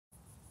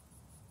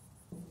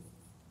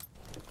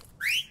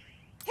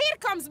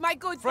comes my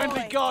good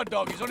Friendly boy. guard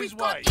dog is on his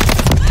way.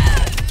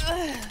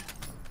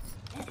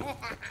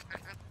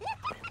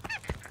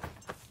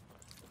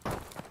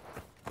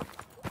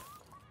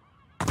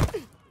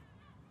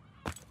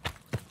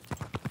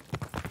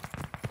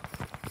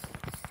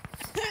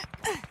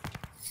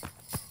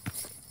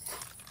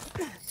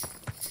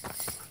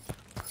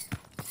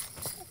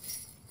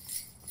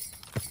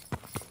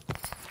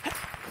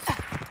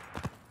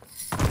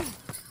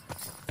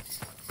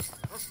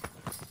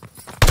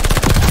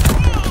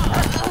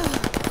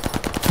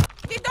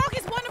 The dog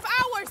is one of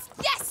ours.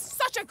 Yes,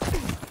 such a...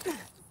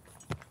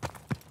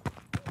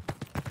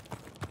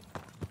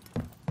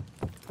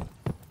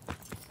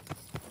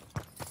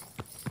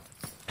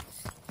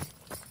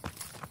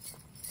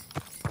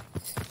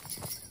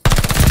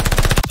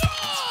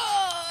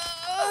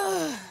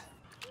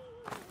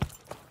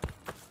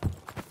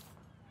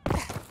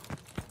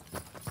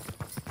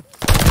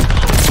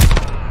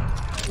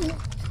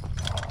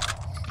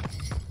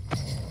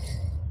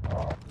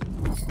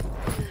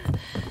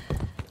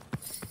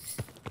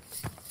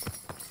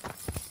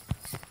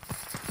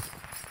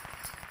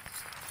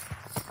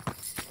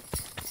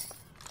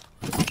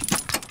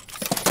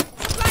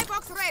 Supply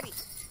box ready.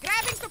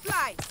 Grabbing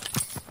supplies.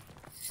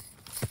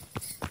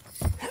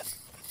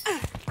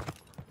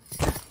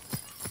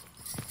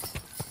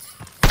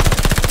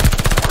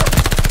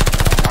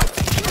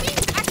 You need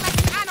to act like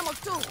an animal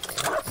too.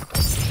 No!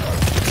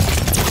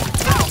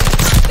 How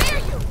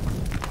dare you!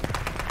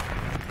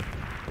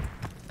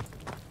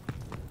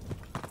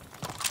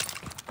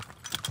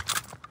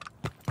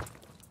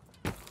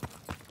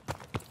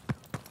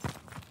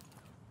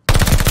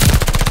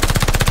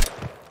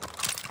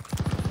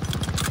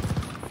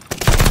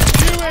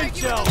 New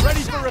intel,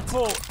 ready for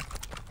report.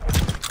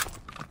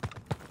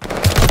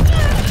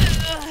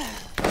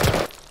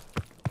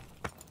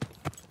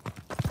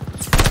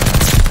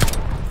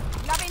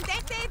 La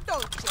vendetta è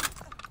dolce.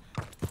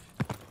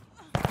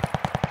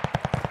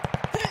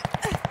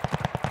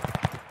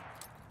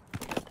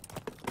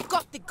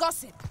 Got the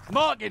gossip.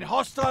 Marking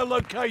hostile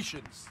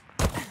locations.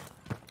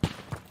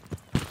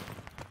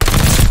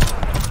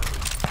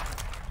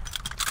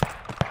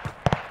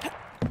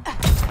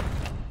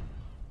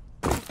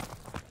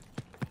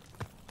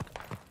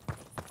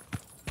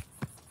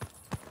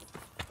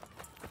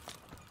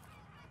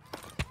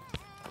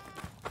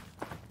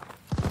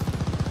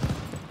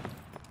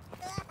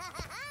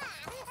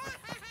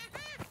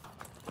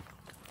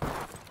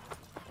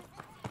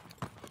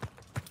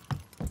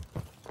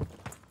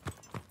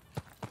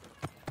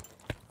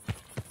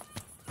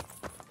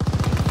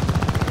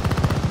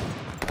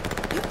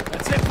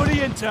 That's it for the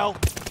intel.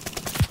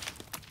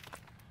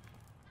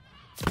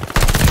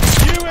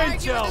 New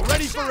intel,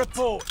 ready for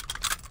report.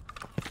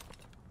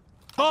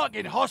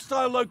 Marking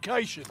hostile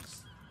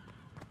locations.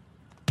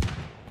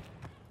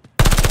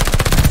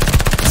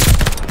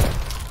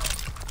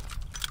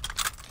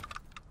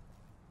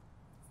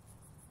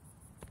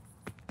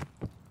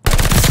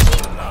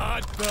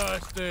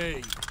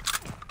 Bloodthirsty.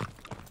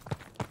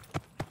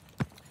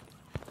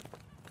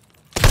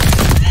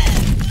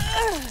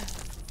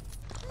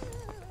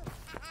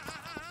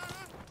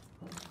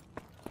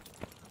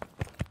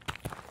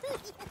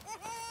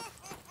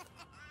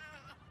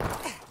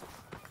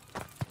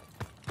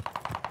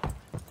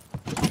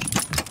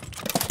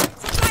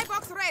 Supply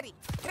box ready.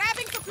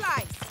 Grabbing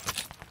supplies.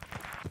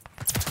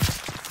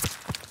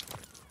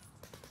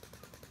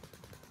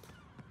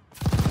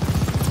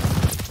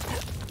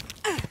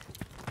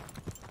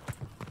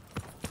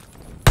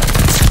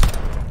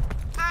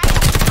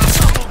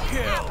 Double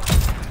kill.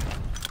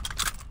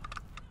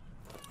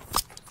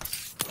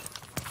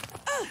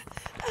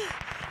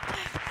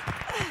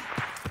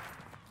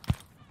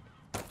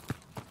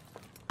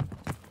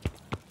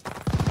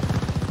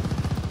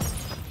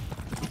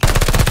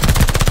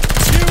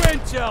 New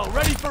intel,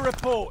 ready for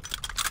report.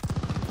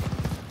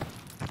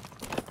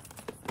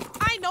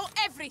 I know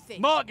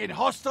everything. Marking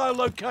hostile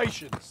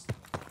locations.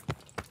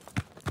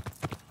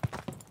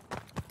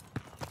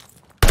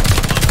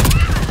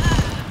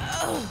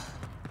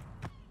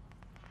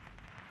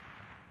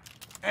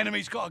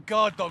 Enemy's got a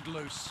guard dog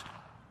loose.